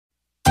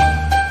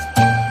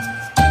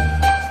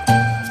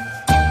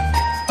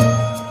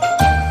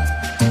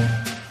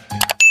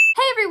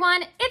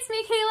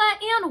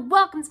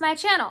my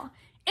channel.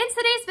 In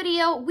today's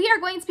video, we are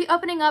going to be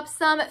opening up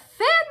some fan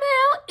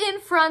mail in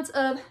front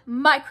of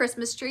my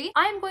Christmas tree.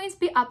 I'm going to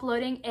be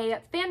uploading a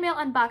fan mail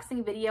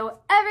unboxing video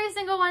every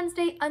single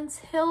Wednesday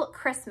until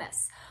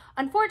Christmas.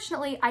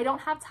 Unfortunately, I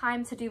don't have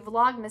time to do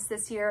Vlogmas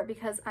this year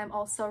because I'm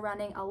also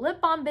running a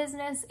lip balm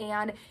business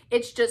and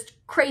it's just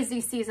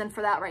crazy season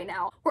for that right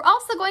now. We're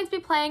also going to be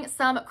playing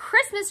some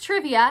Christmas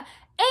trivia,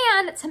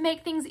 and to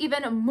make things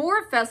even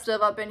more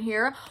festive up in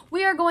here,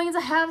 we are going to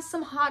have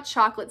some hot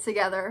chocolate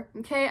together.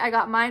 Okay, I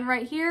got mine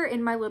right here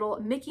in my little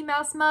Mickey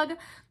Mouse mug.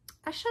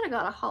 I should have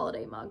got a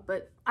holiday mug,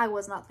 but I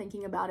was not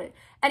thinking about it.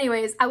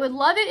 Anyways, I would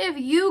love it if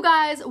you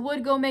guys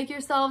would go make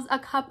yourselves a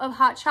cup of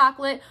hot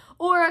chocolate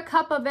or a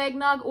cup of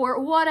eggnog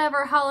or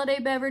whatever holiday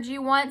beverage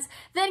you want.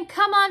 Then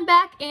come on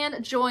back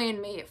and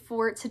join me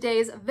for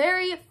today's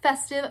very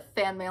festive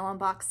fan mail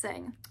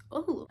unboxing.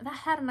 Oh, that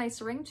had a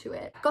nice ring to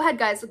it. Go ahead,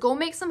 guys, go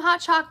make some hot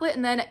chocolate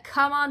and then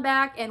come on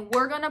back and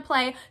we're gonna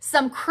play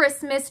some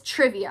Christmas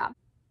trivia.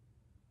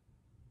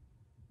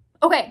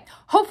 Okay,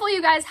 hopefully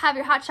you guys have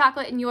your hot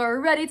chocolate and you are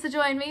ready to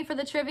join me for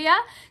the trivia.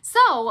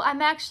 So I'm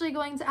actually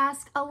going to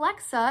ask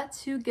Alexa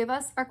to give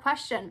us our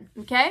question,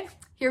 okay?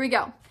 Here we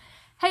go.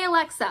 Hey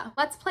Alexa,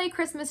 let's play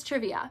Christmas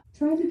trivia.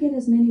 Try to get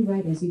as many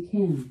right as you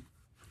can.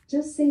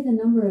 Just say the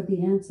number of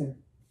the answer.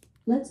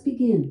 Let's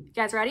begin. You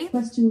guys ready?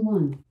 Question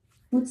 1.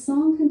 What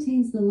song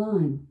contains the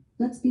line,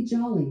 "Let's be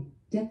jolly,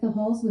 deck the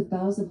halls with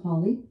boughs of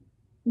holly"?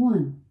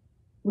 1.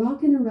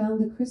 Rockin' around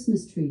the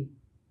Christmas tree.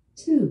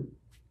 2.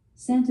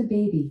 Santa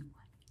Baby.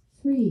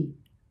 3.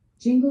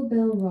 Jingle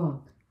Bell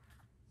Rock.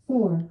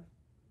 4.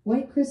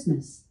 White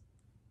Christmas.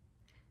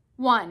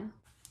 1.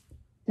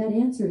 That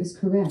answer is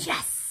correct.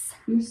 Yes!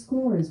 Your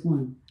score is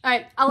 1. All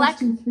right,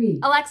 Question 3.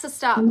 Alexa,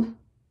 stop.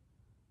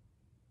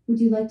 Would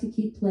you like to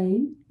keep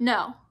playing?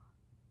 No.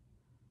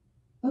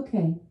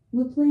 Okay,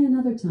 we'll play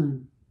another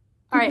time.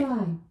 All right.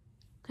 Goodbye.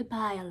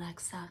 Goodbye,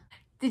 Alexa.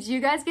 Did you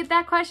guys get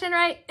that question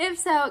right? If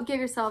so, give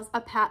yourselves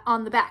a pat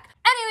on the back.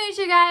 Anyways,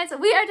 you guys,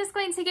 we are just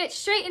going to get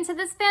straight into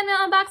this fan mail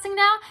unboxing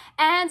now,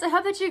 and I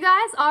hope that you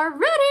guys are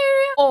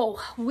ready.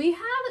 Oh, we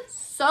have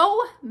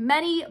so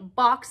many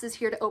boxes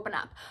here to open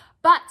up,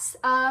 but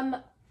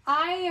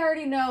I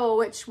already know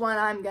which one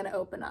I'm gonna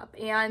open up,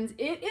 and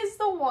it is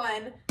the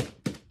one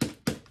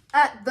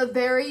at the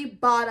very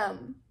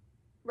bottom,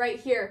 right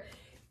here.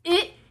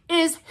 It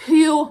is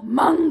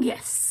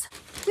humongous.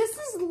 This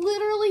is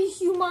literally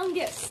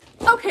humongous.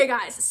 Okay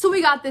guys, so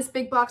we got this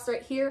big box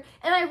right here,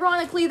 and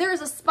ironically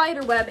there's a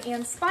spider web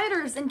and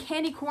spiders and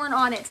candy corn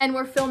on it, and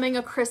we're filming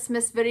a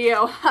Christmas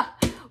video.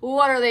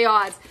 What are the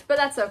odds? But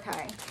that's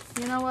okay.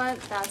 You know what?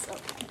 That's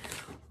okay.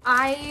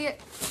 I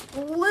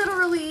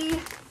literally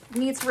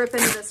need to rip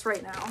into this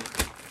right now.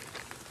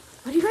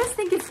 What do you guys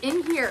think is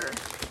in here?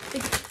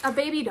 Like a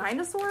baby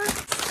dinosaur?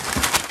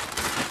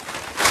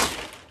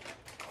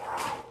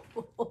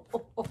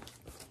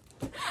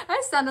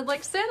 I sounded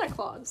like Santa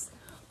Claus.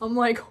 I'm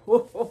like,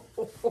 ho, ho,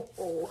 ho, ho,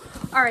 ho.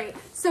 All right,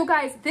 so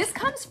guys, this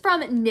comes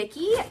from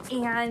Nikki,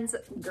 and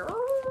girl,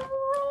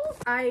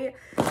 I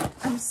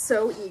am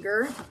so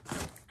eager.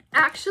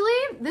 Actually,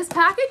 this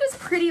package is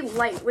pretty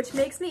light, which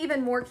makes me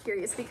even more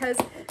curious because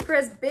for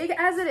as big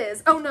as it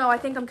is, oh no, I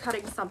think I'm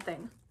cutting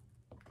something.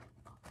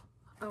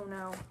 Oh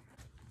no,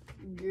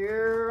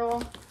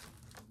 girl,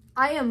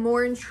 I am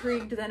more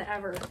intrigued than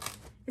ever.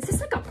 Is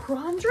this like a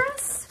prom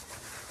dress?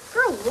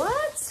 Girl,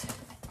 what?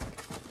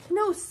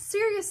 No,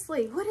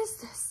 seriously, what is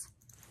this?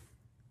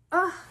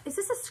 Is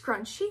this a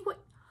scrunchie? What?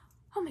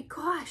 Oh my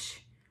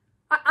gosh.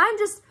 I'm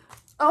just,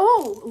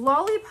 oh,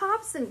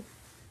 lollipops, and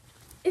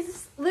is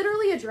this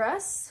literally a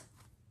dress?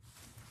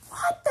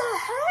 What the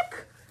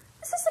heck?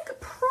 This is like a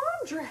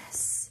prom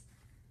dress.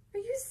 Are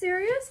you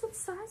serious? What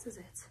size is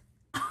it?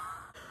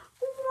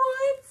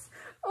 What?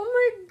 Oh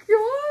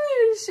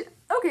my gosh.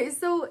 Okay,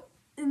 so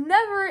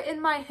never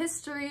in my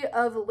history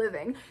of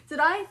living did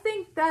I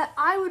think that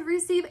I would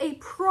receive a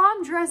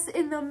prom dress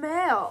in the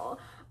mail.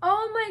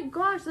 Oh my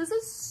gosh, this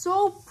is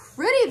so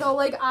pretty though.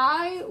 Like,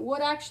 I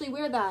would actually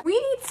wear that. We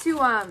need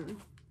to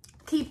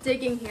keep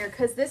digging here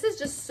because this is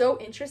just so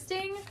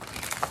interesting.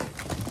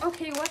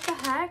 Okay, what the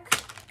heck?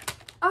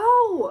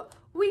 Oh,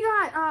 we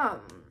got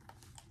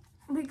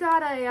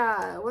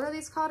a what are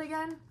these called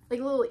again?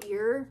 Like little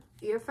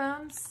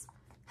earphones,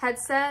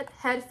 headset,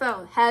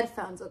 headphones.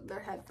 They're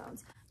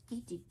headphones.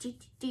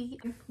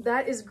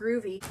 That is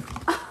groovy.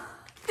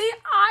 The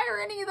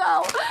irony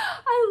though,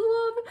 I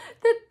love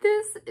that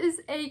this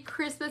is a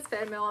Christmas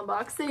fan mail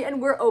unboxing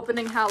and we're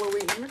opening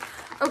Halloween.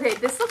 Okay,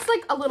 this looks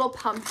like a little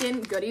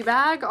pumpkin goodie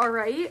bag, all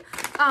right.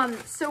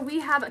 So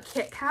we have a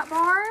Kit Kat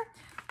bar.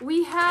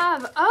 We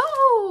have,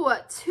 oh,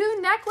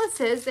 2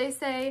 necklaces. They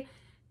say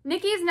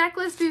Nikki's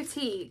Necklace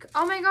Boutique.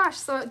 Oh my gosh,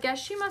 so I guess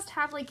she must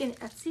have like an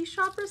Etsy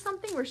shop or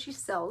something where she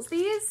sells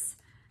these.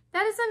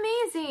 That is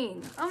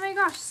amazing. Oh my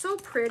gosh, so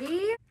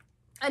pretty.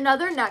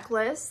 Another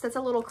necklace that's a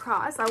little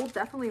cross. I will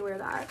definitely wear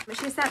that.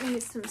 She sent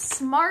me some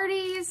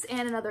Smarties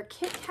and another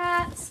Kit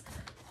Kat.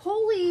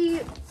 Holy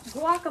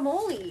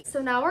guacamole.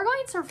 So now we're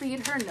going to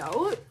read her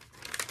note.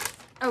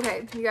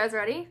 Okay, you guys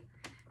ready?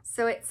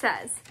 So it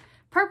says,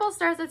 Purple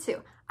stars a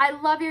 2. I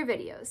love your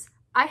videos.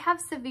 I have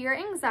severe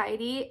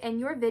anxiety and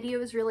your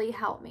videos really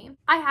help me.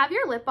 I have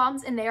your lip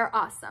balms and they are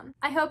awesome.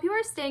 I hope you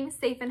are staying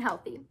safe and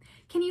healthy.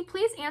 Can you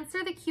please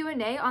answer the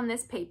Q&A on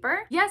this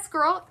paper? Yes,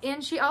 girl.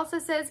 And she also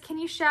says, can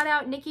you shout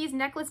out Nikki's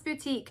Necklace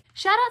Boutique?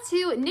 Shout out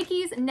to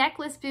Nikki's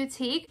Necklace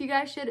Boutique. You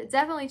guys should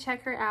definitely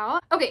check her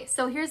out. Okay,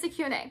 so here's the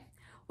Q&A.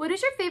 What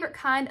is your favorite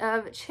kind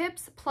of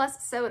chips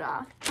plus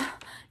soda?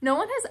 No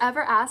one has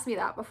ever asked me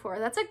that before.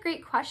 That's a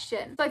great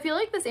question. So I feel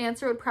like this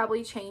answer would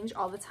probably change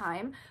all the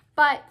time.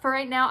 But for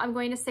right now, I'm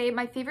going to say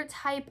my favorite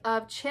type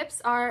of chips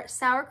are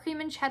sour cream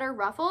and cheddar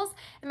Ruffles.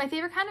 And my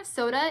favorite kind of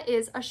soda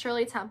is a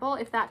Shirley Temple,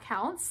 if that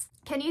counts.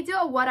 Can you do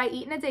a what I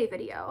eat in a day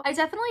video? I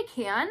definitely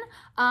can.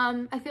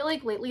 I feel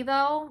like lately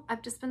though,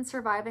 I've just been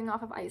surviving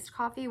off of iced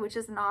coffee, which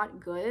is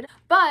not good.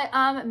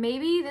 But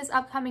maybe this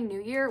upcoming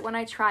new year when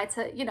I try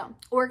to, you know,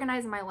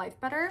 organize my life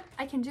better,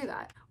 I can do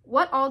that.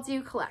 What all do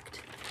you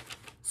collect?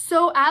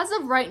 So as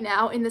of right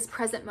now, in this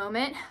present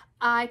moment,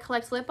 I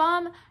collect lip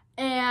balm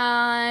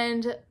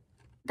and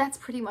that's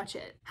pretty much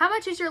it. How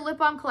much is your lip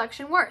balm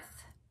collection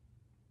worth?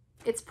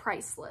 It's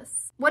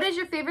priceless. What is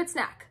your favorite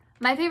snack?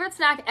 My favorite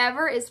snack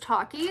ever is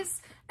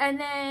Takis. And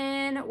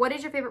then what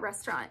is your favorite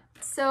restaurant?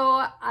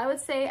 So I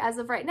would say as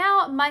of right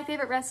now, my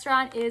favorite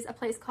restaurant is a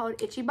place called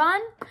Ichiban.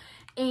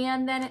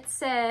 And then it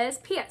says,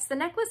 P.S. the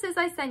necklaces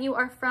I sent you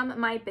are from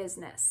my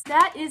business.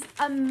 That is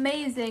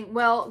amazing.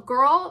 Well,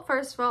 girl,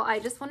 first of all, I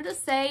just wanted to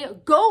say,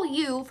 go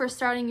you for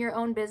starting your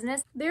own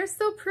business. They're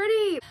so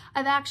pretty.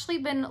 I've actually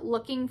been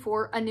looking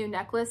for a new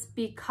necklace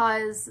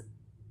because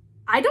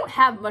I don't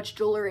have much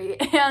jewelry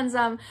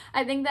and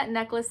I think that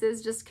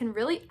necklaces just can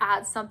really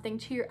add something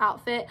to your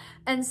outfit.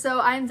 And so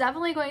I'm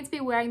definitely going to be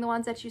wearing the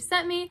ones that you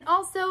sent me.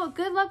 Also,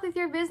 good luck with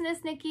your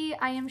business, Nikki.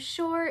 I am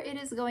sure it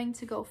is going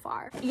to go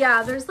far.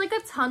 Yeah, there's like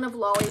a ton of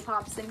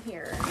lollipops in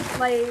here.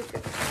 Like,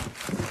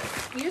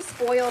 you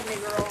spoiled me,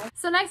 girl.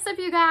 So next up,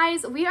 you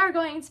guys, we are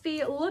going to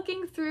be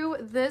looking through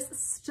this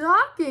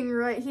stocking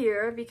right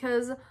here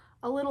because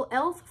a little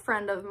elf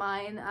friend of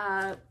mine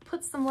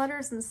put some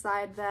letters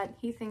inside that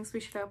he thinks we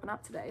should open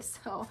up today.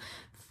 So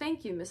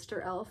thank you,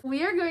 Mr. Elf.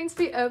 We are going to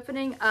be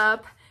opening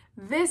up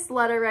this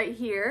letter right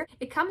here.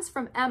 It comes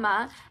from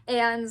Emma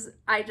and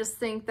I just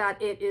think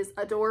that it is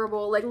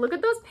adorable. Like, look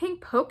at those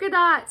pink polka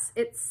dots.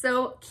 It's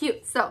so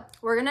cute. So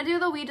we're gonna do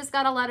the We Just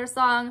Got a Letter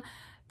song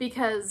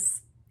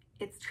because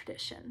it's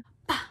tradition.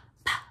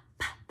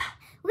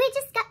 We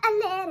just got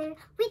a letter,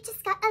 we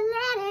just got a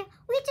letter,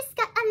 we just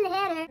got a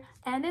letter.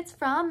 And it's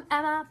from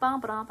Emma. Bum,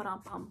 ba-dum,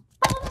 ba-dum, bum,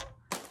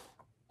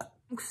 bum.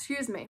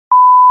 Excuse me.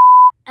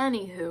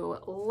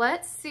 Anywho,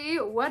 let's see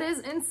what is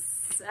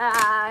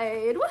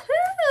inside.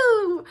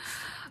 Woohoo!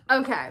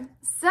 Okay,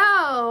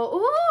 so,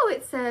 ooh,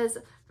 it says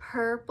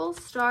Purple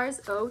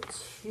Stars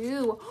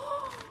 02.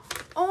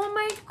 Oh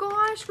my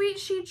gosh, wait,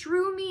 she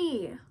drew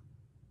me.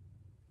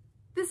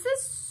 This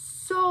is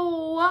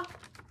so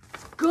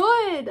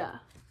good.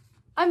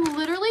 I'm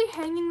literally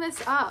hanging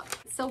this up.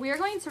 So we are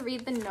going to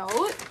read the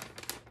note.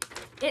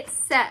 It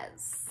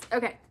says,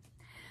 okay.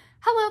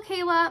 Hello,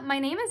 Kayla. My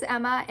name is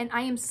Emma, and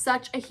I am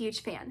such a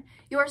huge fan.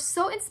 You are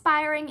so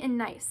inspiring and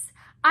nice.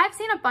 I've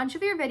seen a bunch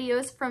of your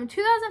videos from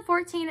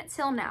 2014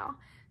 till now.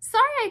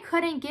 Sorry I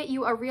couldn't get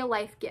you a real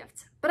life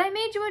gift, but I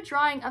made you a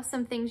drawing of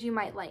some things you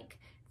might like.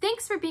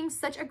 Thanks for being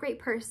such a great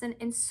person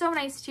and so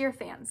nice to your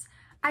fans.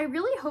 I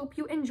really hope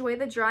you enjoy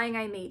the drawing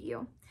I made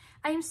you.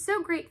 I am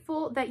so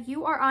grateful that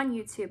you are on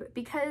YouTube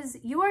because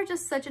you are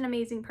just such an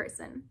amazing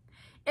person.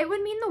 It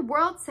would mean the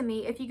world to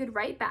me if you could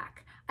write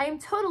back. I am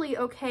totally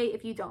okay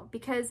if you don't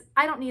because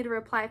I don't need a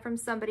reply from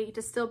somebody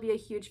to still be a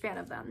huge fan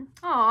of them.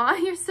 Aw,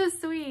 you're so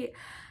sweet.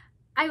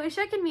 I wish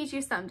I could meet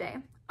you someday.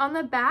 On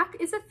the back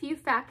is a few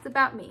facts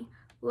about me.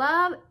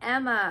 Love,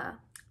 Emma.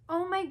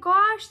 Oh my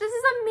gosh, this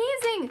is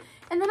amazing.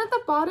 And then at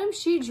the bottom,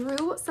 she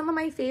drew some of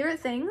my favorite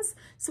things.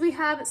 So we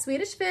have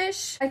Swedish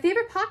fish, my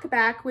favorite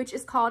pocketback, which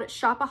is called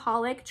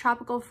Shopaholic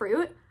Tropical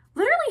Fruit.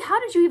 Literally, how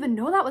did you even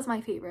know that was my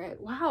favorite?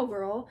 Wow,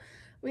 girl.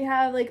 We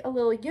have like a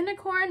little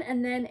unicorn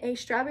and then a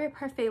strawberry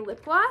parfait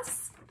lip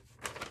gloss.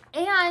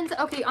 And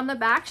okay, on the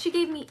back, she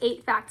gave me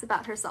 8 facts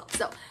about herself.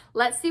 So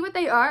let's see what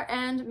they are.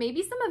 And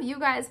maybe some of you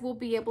guys will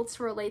be able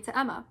to relate to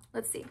Emma.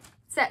 Let's see. It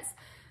says,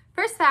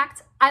 first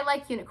fact, I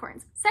like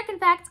unicorns. Second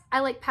fact,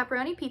 I like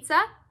pepperoni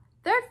pizza.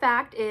 Third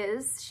fact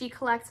is she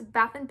collects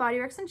Bath & Body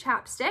Works and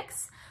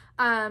chapsticks.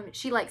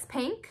 She likes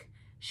pink.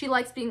 She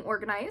likes being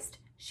organized.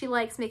 She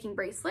likes making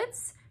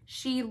bracelets.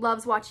 She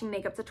loves watching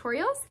makeup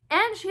tutorials.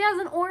 And she has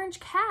an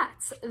orange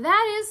cat.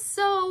 That is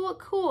so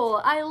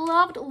cool. I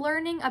loved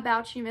learning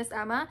about you, Miss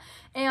Emma.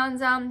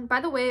 And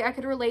by the way, I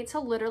could relate to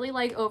literally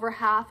like over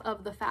half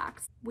of the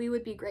facts. We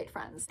would be great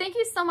friends. Thank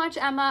you so much,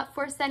 Emma,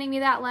 for sending me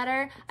that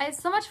letter. I had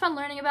so much fun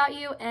learning about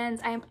you, and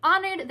I am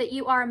honored that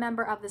you are a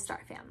member of the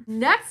Star Fam.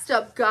 Next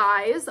up,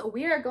 guys,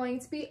 we are going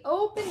to be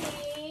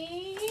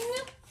opening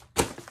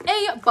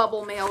a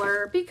bubble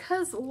mailer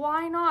because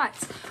why not?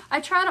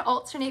 I try to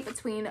alternate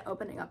between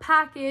opening a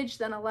package,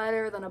 then a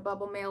letter, then a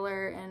bubble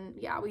mailer, and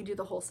yeah, we do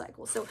the whole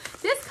cycle. So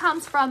this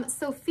comes from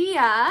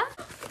Sophia.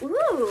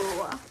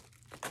 Ooh.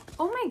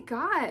 Oh my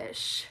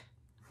gosh.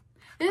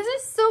 This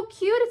is so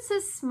cute. It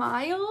says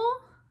smile.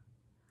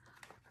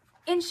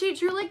 And she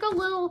drew like a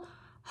little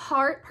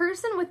heart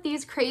person with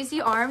these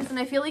crazy arms, and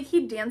I feel like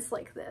he danced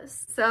like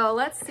this. So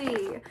let's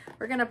see.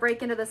 We're gonna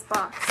break into this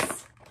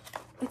box.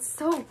 It's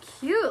so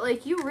cute.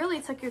 Like, you really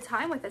took your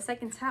time with this, I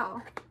can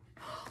tell.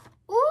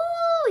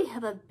 Ooh, we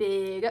have a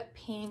big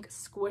pink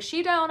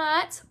squishy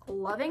donut.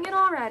 Loving it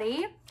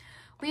already.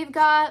 We've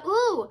got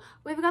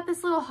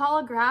this little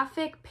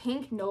holographic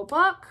pink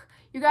notebook.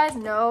 You guys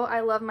know I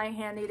love my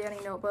handy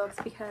dandy notebooks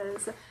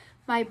because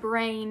my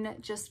brain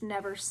just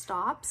never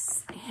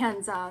stops,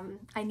 and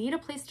I need a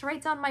place to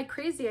write down my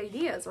crazy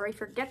ideas or I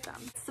forget them.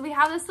 So we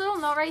have this little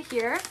note right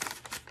here,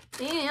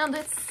 and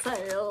it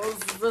says,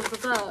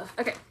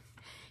 okay.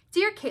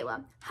 Dear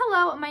Kayla,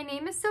 hello, my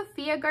name is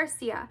Sophia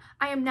Garcia.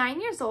 I am 9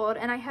 years old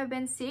and I have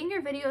been seeing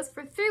your videos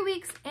for 3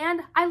 weeks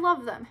and I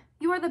love them.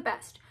 You are the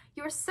best.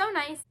 You are so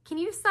nice. Can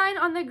you sign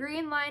on the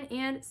green line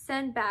and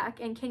send back?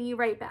 And can you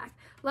write back?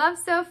 Love,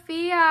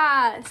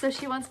 Sophia. So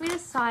she wants me to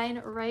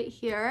sign right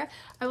here.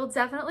 I will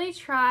definitely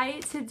try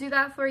to do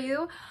that for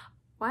you.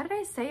 Why did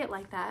I say it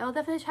like that? I'll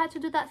definitely try to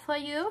do that for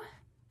you.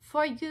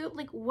 For you?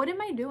 Like, what am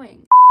I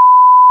doing?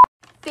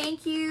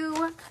 Thank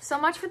you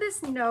so much for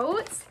this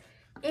note.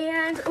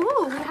 And,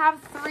 ooh, we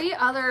have 3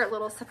 other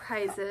little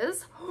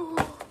surprises.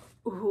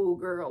 Ooh,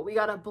 girl, we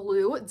got a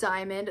blue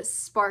diamond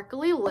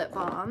sparkly lip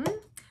balm.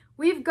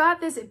 We've got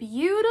this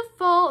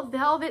beautiful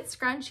velvet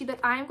scrunchie that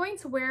I'm going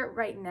to wear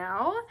right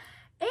now.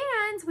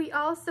 And we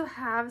also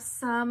have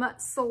some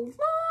slime.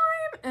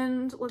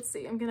 And let's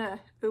see, I'm gonna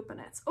open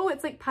it. Oh,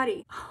 it's like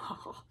putty.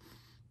 Oh,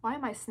 why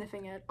am I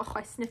sniffing it? Oh,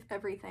 I sniff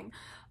everything.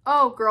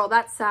 Oh, girl,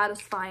 that's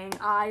satisfying.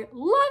 I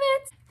love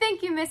it.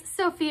 Thank you, Miss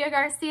Sophia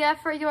Garcia,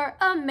 for your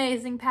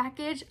amazing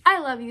package. I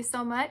love you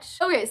so much.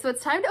 Okay, so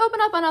it's time to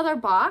open up another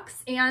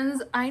box,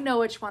 and I know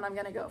which one I'm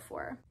gonna go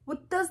for.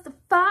 What does the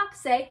fox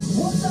say?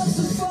 What does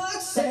the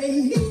fox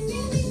say?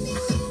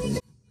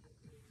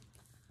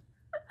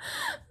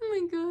 Oh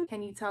my God.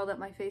 Can you tell that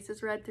my face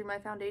is red through my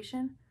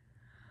foundation?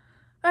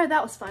 All right,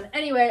 that was fun.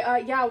 Anyway,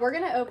 yeah, we're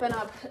gonna open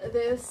up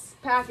this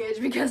package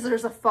because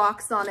there's a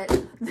fox on it.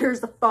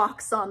 There's a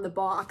fox on the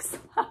box.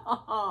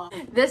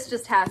 This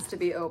just has to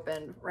be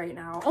opened right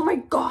now. Oh my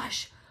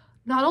gosh.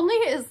 Not only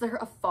is there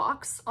a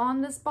fox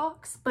on this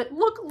box, but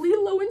look,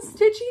 Lilo and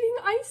Stitch eating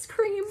ice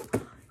cream.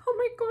 Oh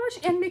my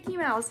gosh, and Mickey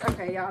Mouse.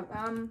 Okay, yeah,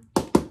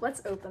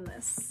 let's open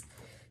this.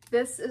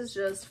 This is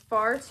just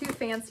far too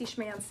fancy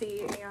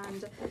schmancy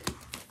and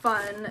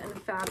fun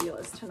and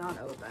fabulous to not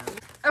open.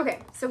 Okay,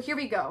 so here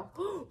we go.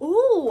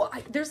 Ooh,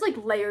 there's like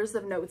layers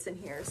of notes in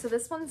here. So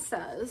this one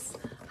says,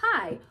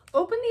 hi,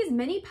 open these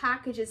mini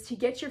packages to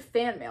get your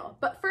fan mail.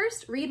 But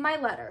first, read my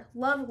letter.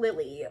 Love,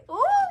 Lily.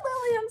 Oh,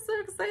 Lily, I'm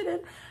so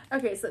excited.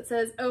 Okay, so it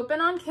says,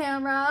 open on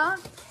camera.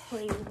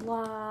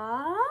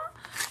 Kayla.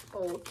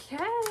 Okay.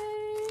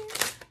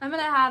 I'm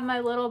gonna have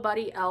my little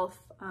buddy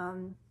Elf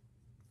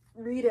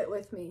read it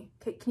with me.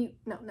 Okay, can you,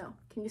 no,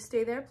 can you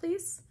stay there,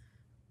 please?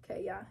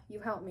 Okay, yeah, you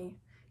help me.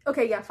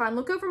 Okay, yeah, fine.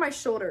 Look over my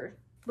shoulder.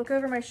 Look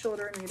over my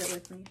shoulder and read it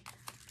with me.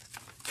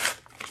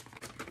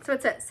 So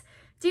it says,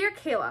 Dear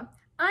Kayla,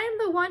 I am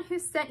the one who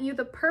sent you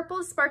the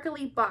purple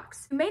sparkly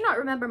box. You may not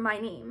remember my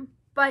name,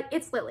 but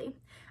it's Lily.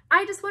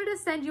 I just wanted to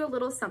send you a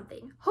little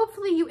something.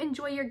 Hopefully you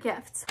enjoy your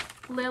gifts.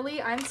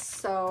 Lily, I'm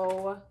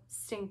so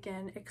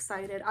stinking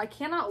excited. I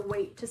cannot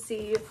wait to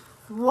see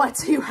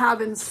what you have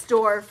in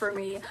store for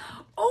me.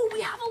 Oh,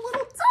 we have a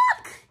little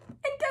duck.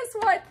 And guess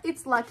what?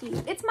 It's Lucky.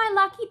 It's my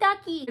Lucky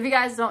Ducky. If you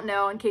guys don't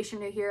know, in case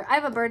you're new here, I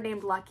have a bird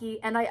named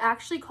Lucky, and I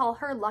actually call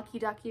her Lucky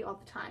Ducky all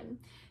the time.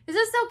 This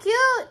is so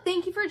cute.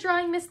 Thank you for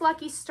drawing Miss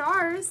Lucky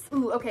stars.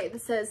 Ooh, okay,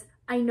 this says,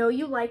 I know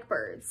you like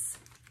birds.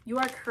 You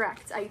are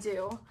correct, I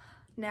do.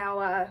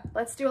 Now,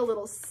 let's do a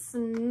little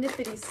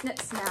snippity snip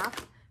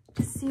snap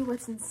to see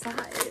what's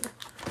inside.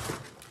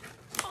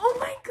 Oh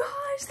my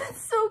gosh,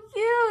 that's so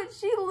cute.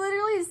 She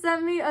literally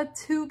sent me a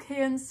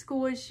toucan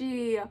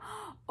squishy.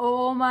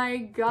 Oh my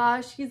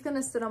gosh, he's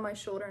gonna sit on my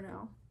shoulder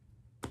now.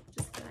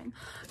 Just kidding.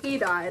 He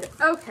died.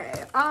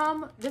 Okay,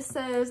 this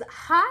says,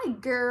 hi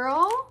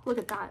girl. Look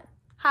at that.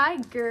 Hi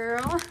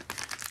girl.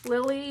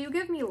 Lily, you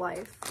give me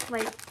life.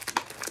 Like,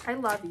 I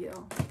love you.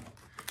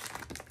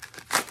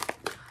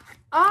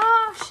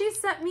 Oh, she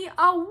sent me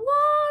a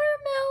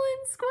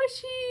watermelon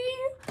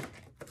squishy.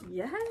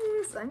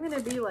 Yes, I'm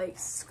gonna be like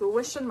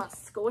squishing my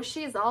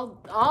squishies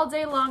all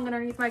day long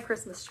underneath my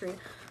Christmas tree.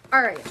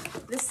 All right,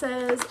 this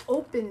says,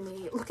 open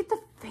me. Look at the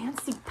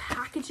fancy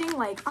packaging.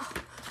 Like, oh,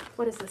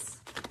 what is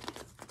this?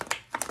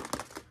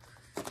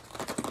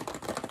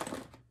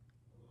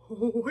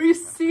 Oh, you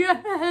see a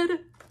head.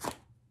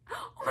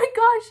 Oh my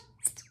gosh.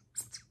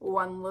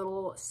 One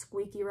little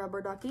squeaky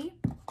rubber ducky.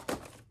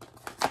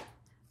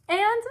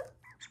 And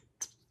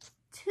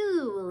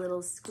 2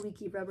 little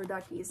squeaky rubber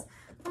duckies.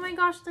 Oh my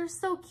gosh, they're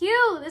so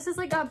cute. This is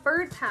like a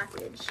bird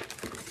package.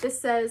 This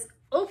says,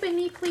 open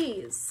me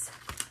please.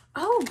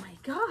 Oh my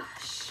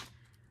gosh.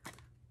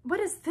 What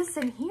is this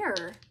in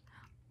here?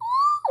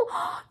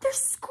 Oh, they're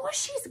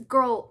squishies.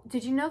 Girl,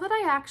 did you know that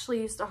I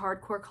actually used to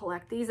hardcore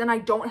collect these and I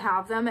don't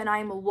have them, and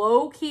I'm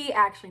low-key,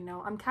 actually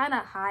no, I'm kind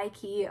of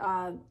high-key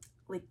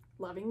like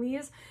loving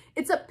these.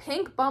 It's a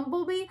pink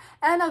bumblebee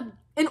and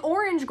an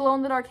orange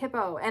glow-in-the-dark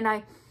hippo, and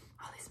oh,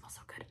 they smell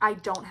so good. I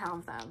don't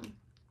have them.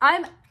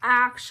 I'm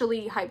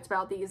actually hyped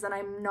about these, and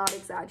I'm not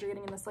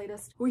exaggerating in the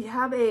slightest. We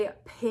have a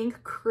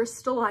pink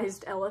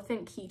crystallized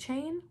elephant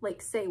keychain.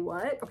 Like, say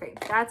what? Okay,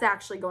 that's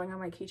actually going on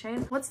my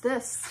keychain. What's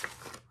this?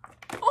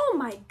 Oh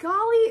my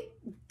golly,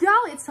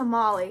 it's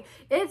tamale.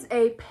 It's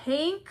a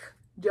pink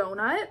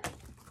donut.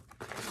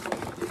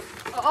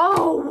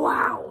 Oh,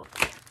 wow.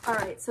 All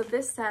right, so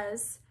this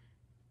says,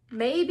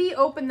 maybe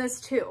open this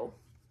too.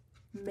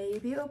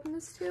 Maybe open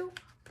this too?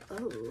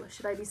 Oh,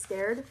 should I be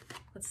scared?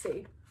 Let's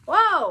see.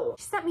 Whoa!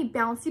 She sent me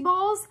bouncy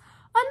balls.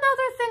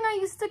 Another thing I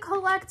used to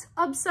collect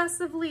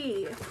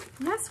obsessively.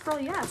 Yes, girl,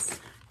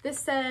 yes. This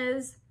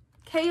says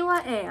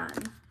Kayla Ann.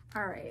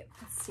 All right,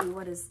 let's see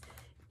what is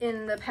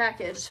in the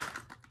package.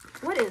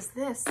 What is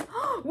this?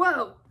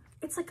 Whoa!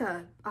 It's like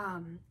a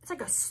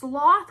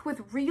sloth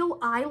with real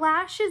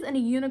eyelashes and a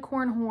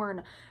unicorn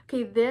horn.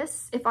 Okay,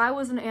 this, if I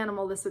was an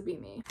animal, this would be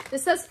me.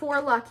 This says for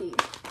Lucky.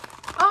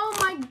 Oh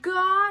my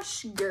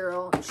gosh,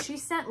 girl. She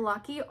sent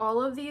Lucky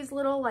all of these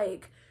little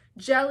like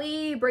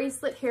jelly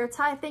bracelet hair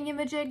tie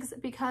thingamajigs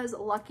because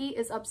Lucky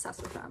is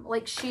obsessed with them.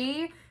 Like,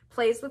 she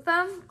plays with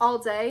them all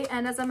day,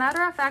 and as a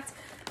matter of fact,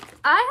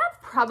 I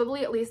have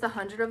probably at least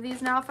 100 of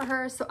these now for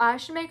her, so I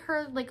should make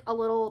her like a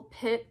little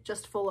pit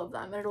just full of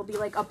them. It'll be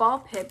like a ball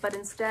pit, but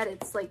instead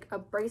it's like a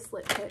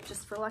bracelet pit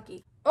just for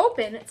Lucky.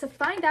 Open to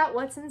find out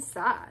what's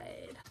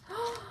inside.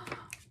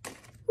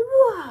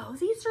 Whoa,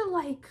 these are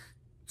like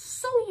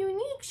so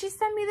unique. She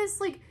sent me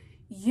this like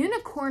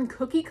unicorn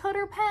cookie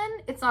cutter pen.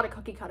 It's not a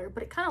cookie cutter,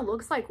 but it kind of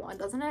looks like one,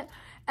 doesn't it?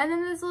 And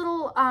then this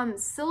little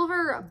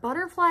silver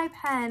butterfly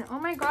pen. Oh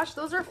my gosh,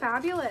 those are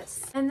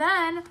fabulous. And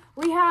then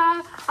we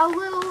have a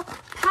little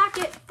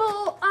packet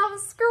full of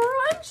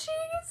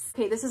scrunchies.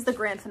 Okay, this is the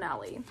grand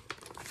finale.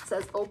 It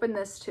says open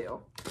this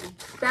too.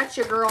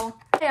 Betcha, girl.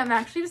 Okay, I'm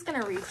actually just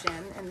gonna reach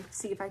in and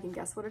see if I can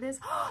guess what it is.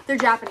 They're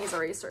Japanese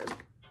erasers.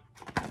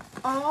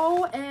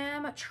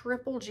 OM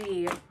triple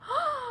G.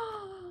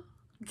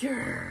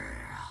 Girl.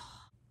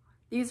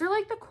 These are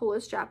like the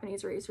coolest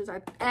Japanese erasers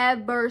I've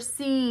ever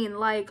seen.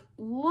 Like,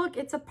 look,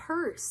 it's a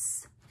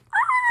purse.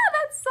 Ah,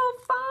 that's so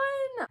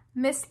fun.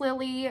 Miss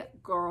Lily,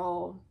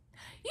 girl,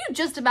 you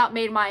just about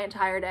made my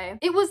entire day.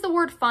 It was the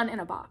word fun in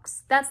a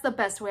box. That's the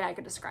best way I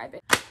could describe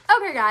it.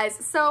 Okay, guys,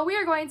 so we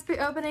are going to be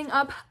opening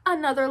up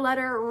another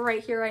letter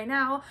right here, right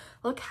now.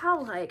 Look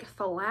how like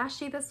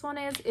flashy this one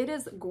is. It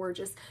is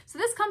gorgeous. So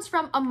this comes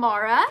from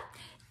Amara.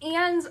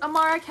 And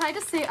Amara, can I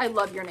just say I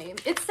love your name?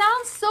 It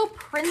sounds so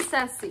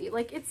princessy.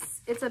 Like,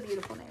 it's a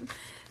beautiful name.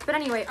 But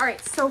anyway, all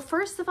right, so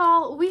first of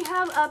all, we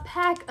have a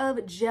pack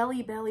of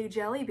Jelly Belly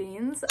jelly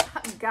beans.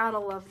 Gotta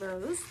love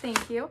those,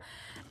 thank you.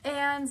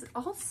 And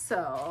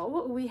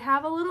also, we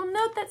have a little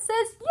note that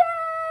says,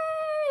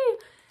 yay!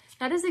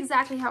 That is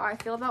exactly how I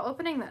feel about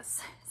opening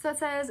this. So it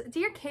says,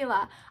 Dear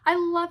Kayla, I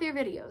love your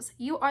videos.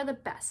 You are the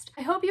best.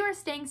 I hope you are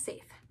staying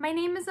safe. My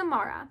name is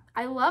Amara.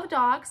 I love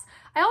dogs.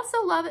 I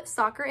also love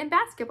soccer and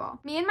basketball.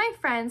 Me and my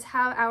friends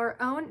have our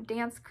own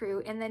dance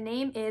crew, and the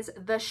name is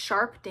The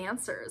Sharp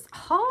Dancers.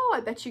 Oh,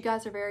 I bet you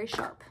guys are very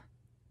sharp.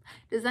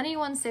 Does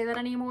anyone say that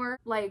anymore?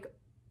 Like,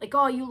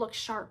 oh, you look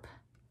sharp.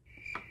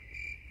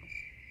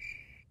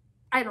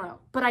 I don't know,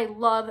 but I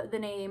love the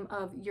name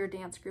of your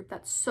dance group.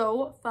 That's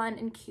so fun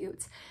and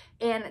cute.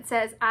 And it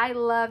says, I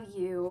love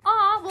you.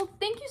 Aw, well,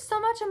 thank you so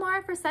much,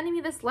 Amara, for sending me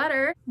this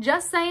letter.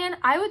 Just saying,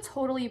 I would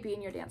totally be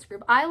in your dance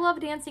group. I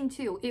love dancing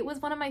too. It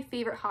was one of my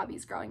favorite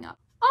hobbies growing up.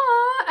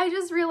 Aw, I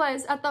just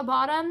realized at the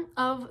bottom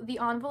of the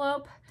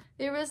envelope,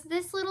 there was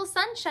this little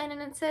sunshine,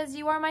 and it says,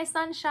 you are my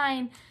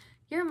sunshine.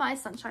 You're my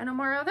sunshine,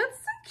 Amara. That's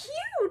so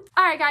cute.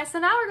 All right, guys, so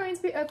now we're going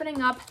to be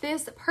opening up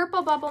this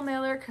purple bubble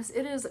mailer because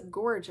it is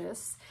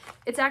gorgeous.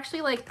 It's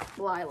actually like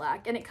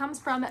lilac, and it comes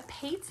from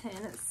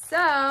Peyton.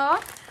 So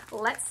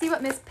let's see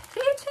what Miss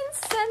Peyton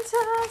sent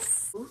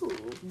us.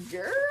 Ooh,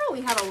 girl,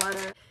 we have a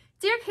letter.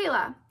 Dear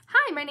Kayla,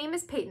 hi, my name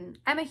is Peyton.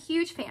 I'm a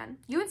huge fan.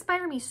 You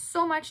inspire me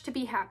so much to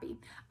be happy.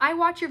 I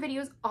watch your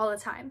videos all the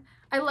time.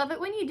 I love it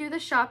when you do the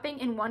shopping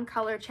in one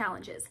color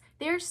challenges.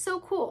 They are so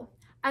cool.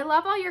 I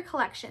love all your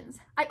collections.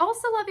 I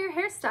also love your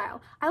hairstyle.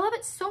 I love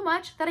it so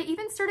much that I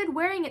even started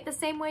wearing it the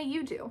same way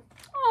you do.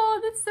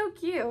 Oh, that's so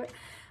cute.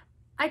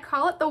 I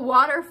call it the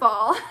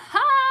waterfall.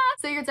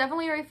 So you're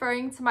definitely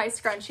referring to my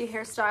scrunchy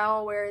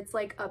hairstyle where it's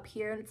like up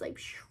here and it's like,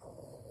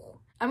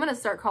 I'm gonna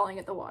start calling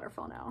it the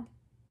waterfall now.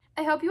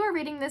 I hope you are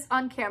reading this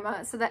on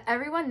camera so that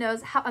everyone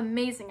knows how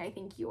amazing I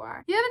think you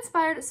are. You have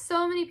inspired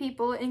so many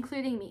people,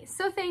 including me,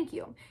 so thank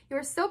you. You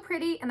are so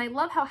pretty and I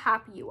love how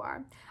happy you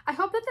are. I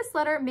hope that this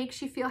letter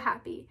makes you feel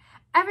happy.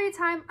 Every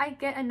time I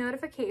get a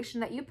notification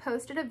that you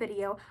posted a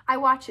video, I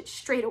watch it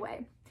straight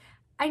away.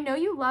 I know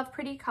you love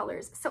pretty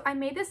colors, so I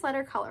made this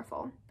letter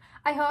colorful.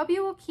 I hope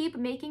you will keep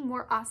making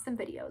more awesome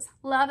videos.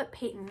 Love,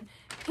 Peyton.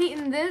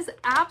 Peyton, this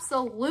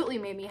absolutely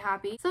made me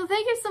happy. So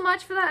thank you so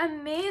much for that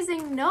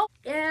amazing note.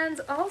 And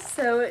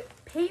also,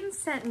 Peyton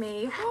sent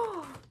me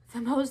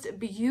the most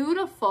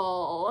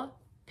beautiful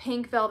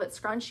pink velvet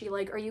scrunchie.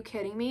 Like, are you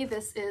kidding me?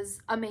 This is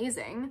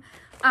amazing.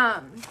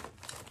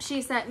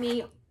 She sent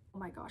me, oh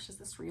my gosh, is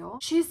this real?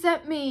 She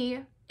sent me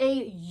a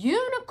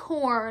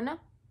unicorn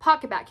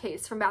PocketBac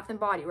case from Bath &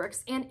 Body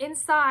Works, and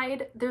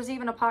inside there's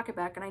even a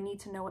PocketBac, and I need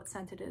to know what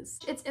scent it is.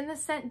 It's in the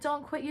scent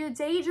Don't Quit Your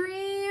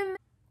Daydream.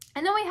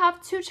 And then we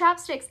have 2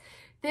 chapsticks.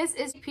 This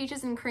is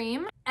Peaches and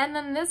Cream, and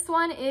then this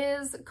one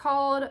is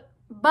called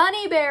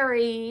Bunny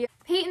Berry.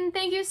 Peyton,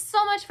 thank you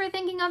so much for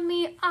thinking of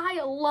me.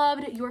 I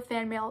loved your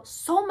fan mail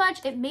so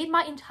much. It made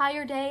my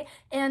entire day,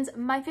 and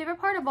my favorite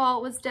part of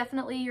all was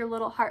definitely your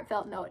little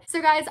heartfelt note.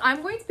 So guys,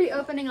 I'm going to be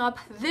opening up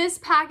this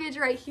package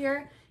right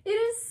here. It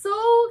is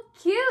so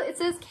cute. It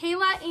says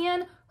Kayla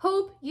Ann,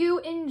 hope you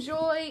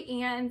enjoy,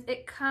 and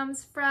it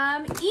comes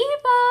from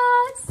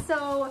Eva.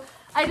 So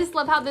I just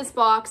love how this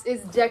box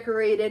is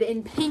decorated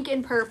in pink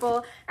and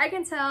purple. I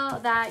can tell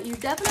that you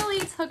definitely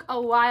took a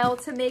while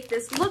to make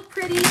this look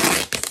pretty.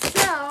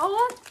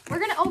 So we're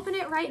gonna open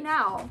it right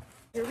now.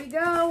 Here we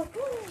go.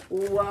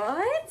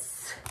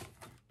 What?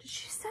 Did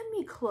she send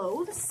me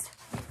clothes?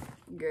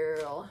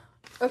 Girl.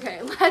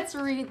 Okay, let's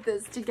read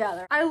this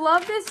together. I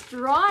love this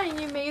drawing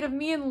you made of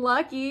me and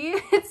Lucky.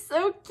 It's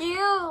so cute.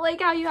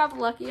 Like how you have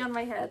Lucky on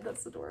my head.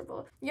 That's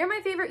adorable. You're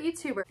my favorite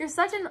YouTuber. You're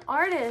such an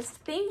artist.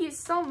 Thank you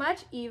so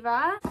much,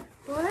 Eva.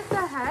 What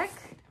the heck?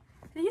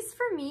 Are these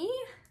for me?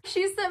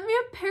 She sent me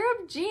a pair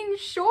of jean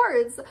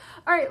shorts.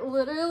 All right,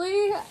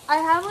 literally, I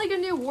have like a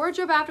new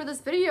wardrobe after this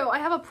video. I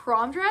have a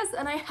prom dress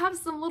and I have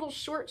some little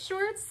short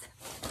shorts.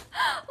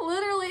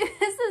 Literally,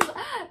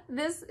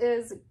 this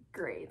is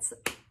great.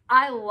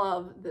 I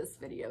love this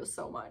video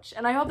so much,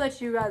 and I hope that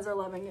you guys are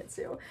loving it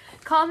too.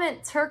 Comment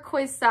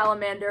turquoise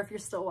salamander if you're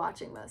still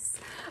watching this.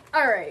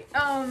 All right,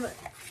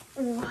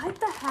 what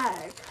the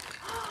heck?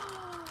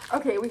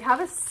 Okay, we have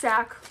a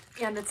sack,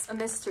 and it's a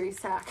mystery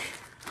sack.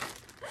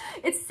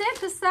 It's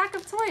Santa's sack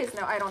of toys.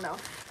 No, I don't know,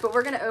 but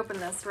we're gonna open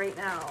this right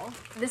now.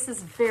 This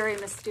is very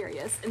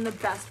mysterious in the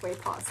best way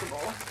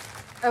possible.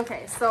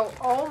 Okay, so,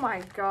 oh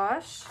my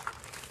gosh.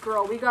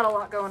 Girl, we got a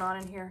lot going on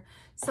in here.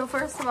 So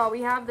first of all,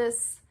 we have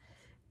this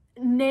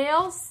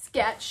nail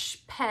sketch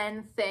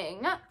pen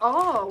thing.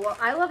 Oh, well,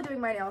 I love doing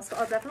my nails, so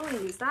I'll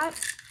definitely use that.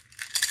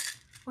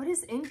 What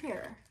is in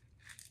here?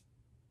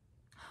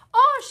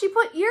 Oh, she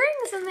put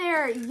earrings in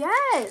there.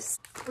 Yes.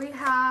 We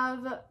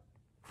have, what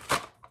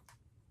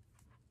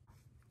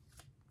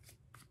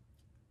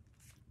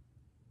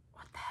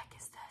the heck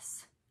is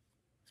this?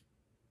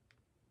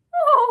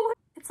 Oh,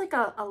 it's like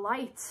a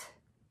light.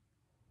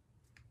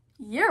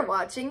 You're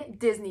watching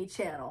Disney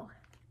Channel.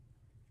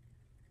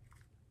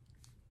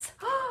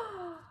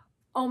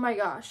 Oh my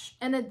gosh,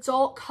 an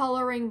adult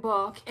coloring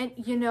book. And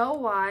you know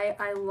why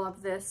I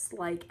love this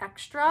like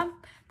extra?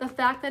 The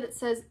fact that it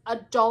says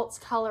adult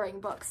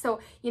coloring book. So,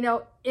 you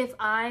know, if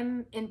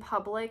I'm in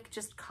public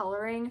just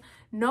coloring,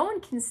 no one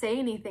can say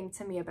anything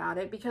to me about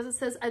it because it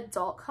says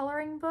adult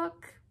coloring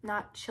book,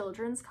 not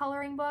children's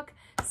coloring book.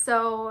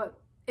 So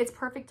it's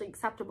perfectly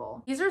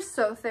acceptable. These are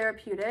so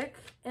therapeutic,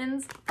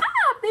 and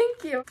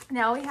thank you.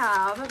 Now we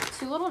have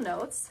 2 little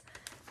notes.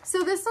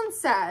 So this one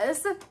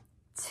says,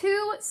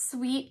 to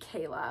sweet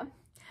Kayla.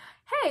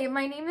 Hey,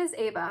 my name is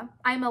Ava.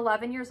 I'm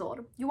 11 years old.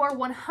 You are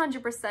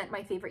 100%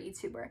 my favorite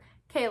YouTuber.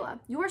 Kayla,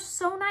 you are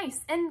so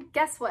nice. And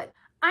guess what?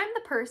 I'm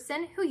the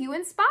person who you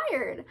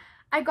inspired.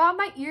 I got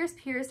my ears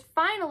pierced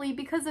finally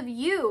because of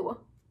you.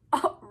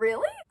 Oh,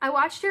 really? I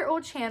watched your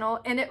old channel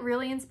and it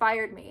really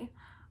inspired me.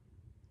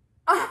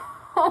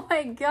 Oh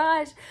my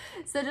gosh.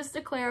 So just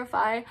to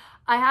clarify,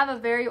 I have a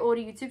very old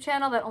YouTube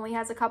channel that only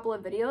has a couple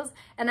of videos,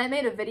 and I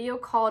made a video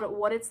called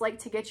What It's Like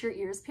to Get Your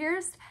Ears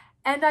Pierced,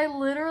 and I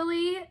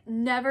literally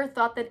never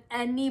thought that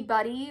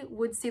anybody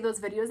would see those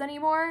videos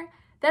anymore.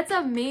 That's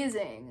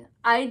amazing.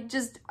 I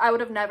would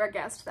have never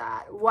guessed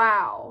that.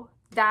 Wow.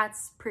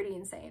 That's pretty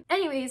insane.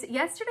 Anyways,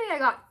 yesterday I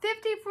got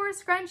 54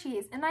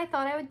 scrunchies and I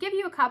thought I would give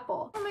you a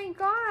couple. Oh my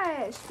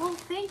gosh. Well,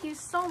 thank you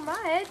so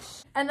much.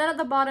 And then at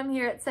the bottom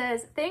here it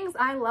says, things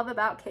I love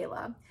about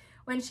Kayla.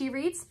 When she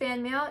reads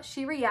fan mail,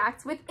 she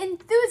reacts with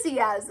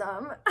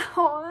enthusiasm.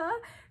 Aww.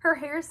 Her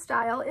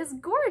hairstyle is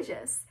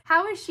gorgeous.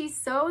 How is she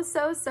so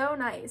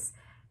nice?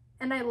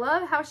 And I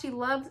love how she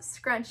loves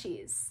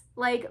scrunchies.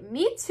 Like,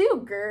 me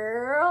too,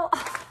 girl.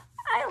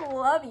 I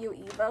love you,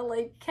 Eva.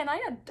 Like, can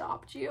I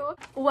adopt you?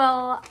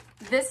 Well,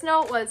 this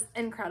note was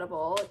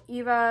incredible.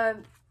 Eva,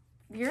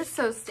 you're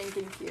so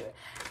stinking cute.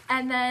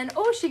 And then,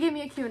 oh, she gave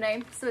me a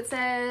Q&A. So it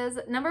says,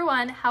 number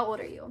 1, how old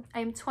are you?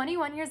 I'm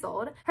 21 years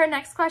old. Her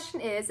next question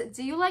is,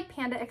 do you like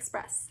Panda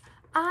Express?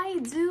 I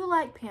do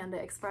like Panda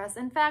Express.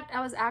 In fact,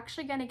 I was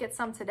actually gonna get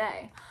some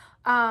today.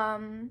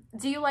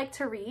 Do you like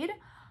to read?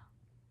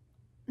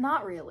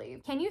 Not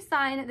really. Can you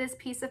sign this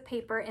piece of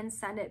paper and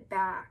send it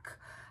back?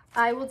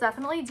 I will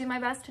definitely do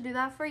my best to do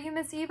that for you,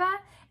 Miss Eva.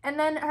 And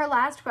then her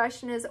last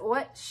question is,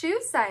 what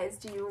shoe size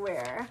do you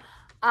wear?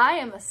 I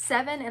am a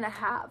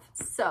 7.5.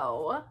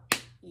 So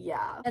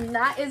yeah. And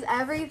that is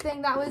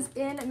everything that was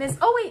in Miss,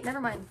 oh wait,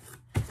 never mind.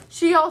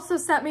 She also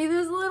sent me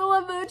this little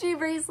emoji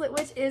bracelet,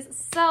 which is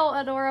so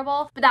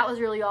adorable. But that was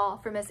really all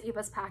for Miss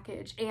Ava's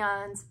package.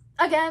 And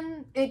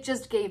again, it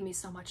just gave me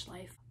so much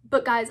life.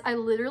 But guys, I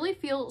literally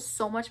feel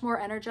so much more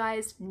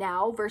energized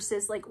now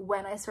versus like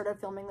when I started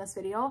filming this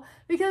video,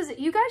 because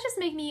you guys just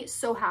make me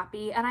so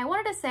happy. And I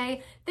wanted to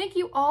say thank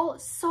you all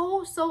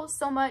so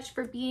much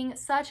for being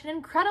such an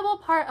incredible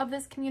part of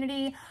this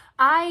community.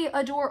 I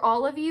adore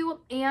all of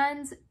you,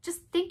 and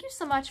just thank you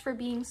so much for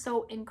being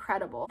so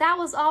incredible. That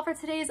was all for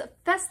today's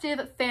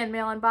festive fan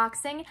mail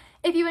unboxing.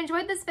 If you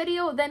enjoyed this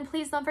video, then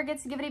please don't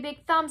forget to give it a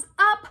big thumbs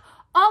up.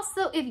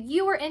 Also, if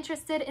you are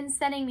interested in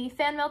sending me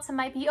fan mail to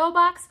my P.O.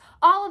 box,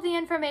 all of the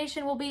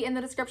information will be in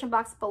the description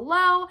box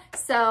below,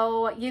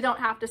 so you don't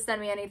have to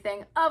send me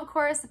anything, of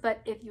course,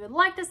 but if you would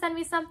like to send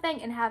me something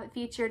and have it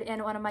featured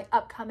in one of my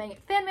upcoming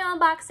fan mail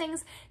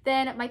unboxings,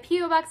 then my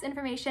P.O. box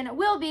information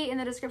will be in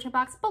the description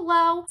box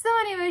below. So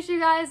anyways, you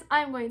guys,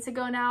 I'm going to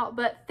go now,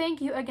 but thank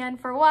you again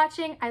for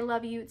watching. I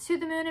love you to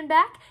the moon and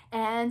back,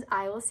 and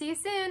I will see you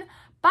soon.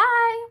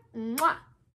 Bye! Mwah!